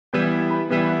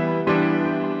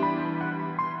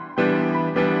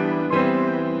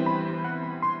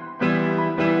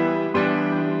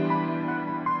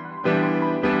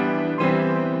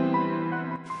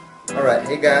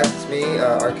Hey guys, it's me,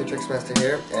 Trixmaster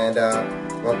here, and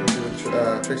welcome to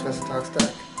the Trixmaster Talks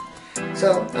Tech.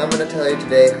 So, I'm going to tell you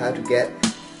today how to get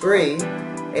free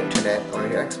internet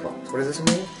on your Xbox. What does this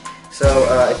mean? So,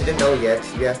 if you didn't know yet,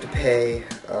 you have to pay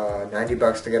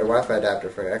 $90 to get a Wi-Fi adapter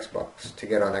for your Xbox, to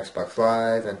get on Xbox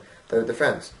Live and play with your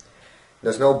friends.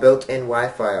 There's no built-in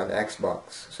Wi-Fi on the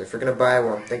Xbox, so if you're going to buy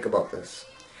one, think about this.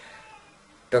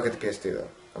 Don't get the PS2 though,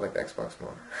 I like the Xbox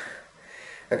more.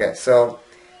 Okay, so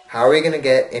how are we going to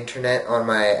get internet on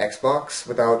my Xbox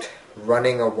without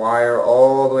running a wire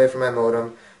all the way from my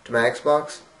modem to my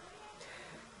Xbox?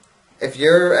 If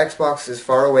your Xbox is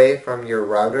far away from your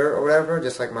router or whatever,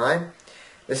 just like mine,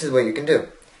 this is what you can do.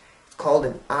 It's called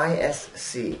an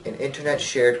ISC, an Internet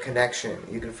Shared Connection.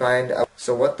 You can find out.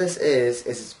 So what this is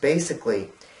it's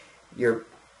basically your...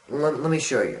 Let me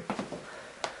show you.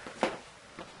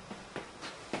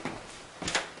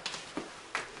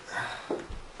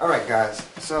 Alright guys,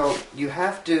 so you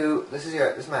have to, this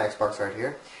is my Xbox right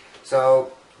here,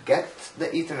 so get the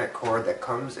Ethernet cord that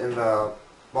comes in the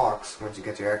box once you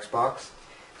get to your Xbox.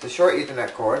 It's a short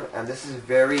Ethernet cord, and this is a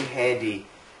very handy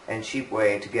and cheap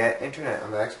way to get internet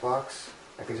on the Xbox,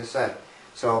 like I just said.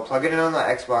 So plug it in on the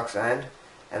Xbox end,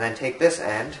 and then take this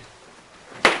end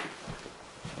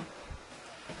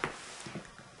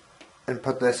and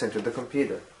put this into the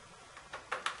computer.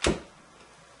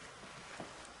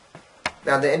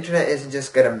 Now the internet isn't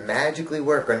just going to magically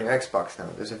work on your Xbox now.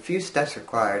 There's a few steps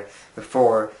required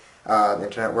before the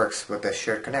internet works with a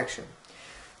shared connection.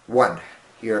 1.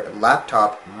 Your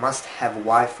laptop must have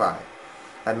Wi-Fi.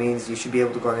 That means you should be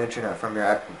able to go on the internet from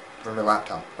your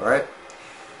laptop, alright?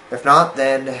 If not,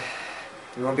 then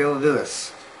you won't be able to do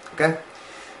this, okay?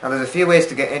 Now there's a few ways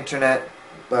to get internet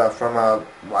from a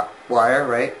wire,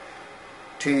 right,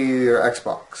 to your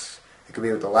Xbox. It could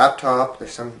be with the laptop.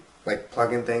 There's some like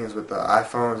plug-in things with the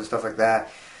iPhones and stuff like that,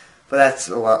 but that's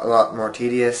a lot more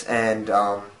tedious, and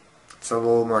it's a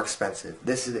little more expensive.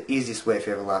 This is the easiest way if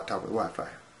you have a laptop with Wi-Fi.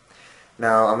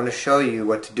 Now I'm going to show you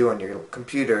what to do on your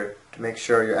computer to make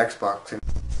sure your Xbox.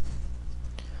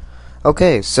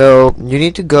 Okay, so you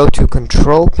need to go to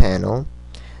Control Panel.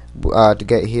 To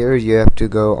get here, you have to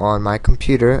go on My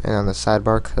Computer, and on the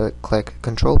sidebar click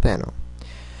Control Panel.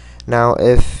 Now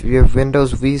if you have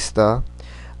Windows Vista,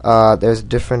 there's a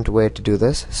different way to do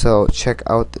this, so check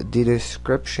out the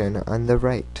description on the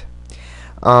right.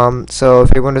 So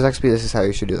if you're Windows XP, this is how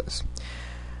you should do this.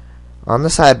 On the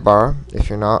sidebar, if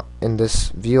you're not in this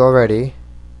view already,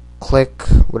 click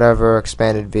whatever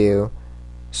expanded view,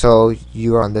 so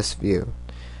you are on this view.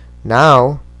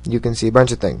 Now you can see a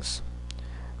bunch of things.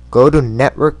 Go to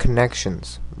Network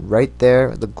Connections, right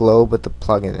there, the globe with the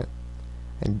plug in it,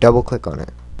 and double click on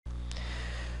it.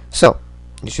 So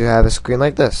you should have a screen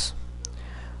like this.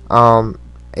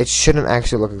 It shouldn't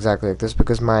actually look exactly like this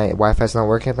because my Wi-Fi is not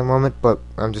working at the moment, but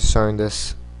I'm just showing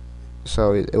this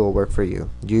so it will work for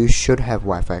you. You should have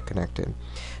Wi-Fi connected.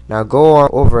 Now go on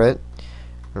over it,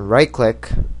 and right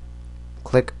click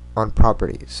on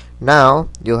Properties. Now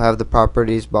you'll have the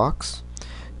Properties box.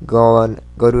 Go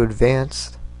to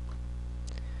Advanced,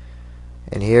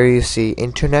 and here you see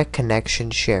Internet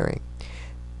Connection Sharing.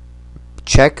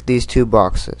 Check these two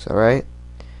boxes, alright?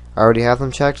 I already have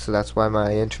them checked, so that's why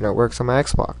my internet works on my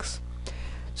Xbox.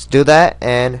 Just do that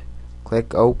and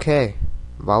click OK.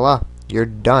 Voila, you're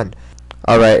done.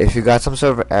 Alright, if you got some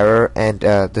sort of error and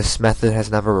this method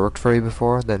has never worked for you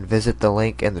before, then visit the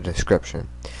link in the description.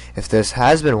 If this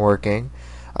has been working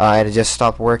and it just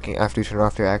stopped working after you turn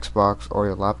off your Xbox or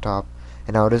your laptop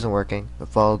and now it isn't working, then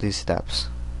follow these steps.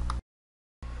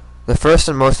 The first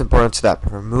and most important step,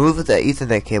 remove the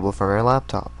Ethernet cable from your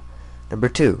laptop. Number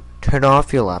 2, turn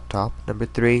off your laptop. Number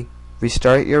 3,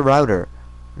 restart your router.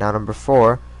 Now number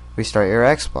 4, restart your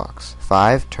Xbox.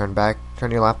 5, turn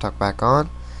your laptop back on.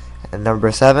 And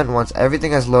number 7, once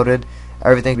everything has loaded,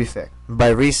 everything will be fixed. By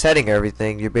resetting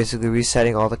everything, you're basically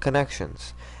resetting all the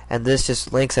connections. And this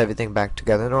just links everything back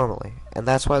together normally. And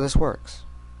that's why this works.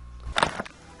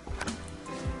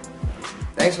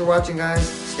 Thanks for watching, guys.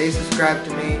 Stay subscribed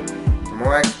to me for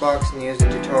more Xbox news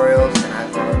and tutorials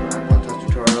and iPhone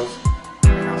tutorials.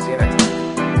 See you next time.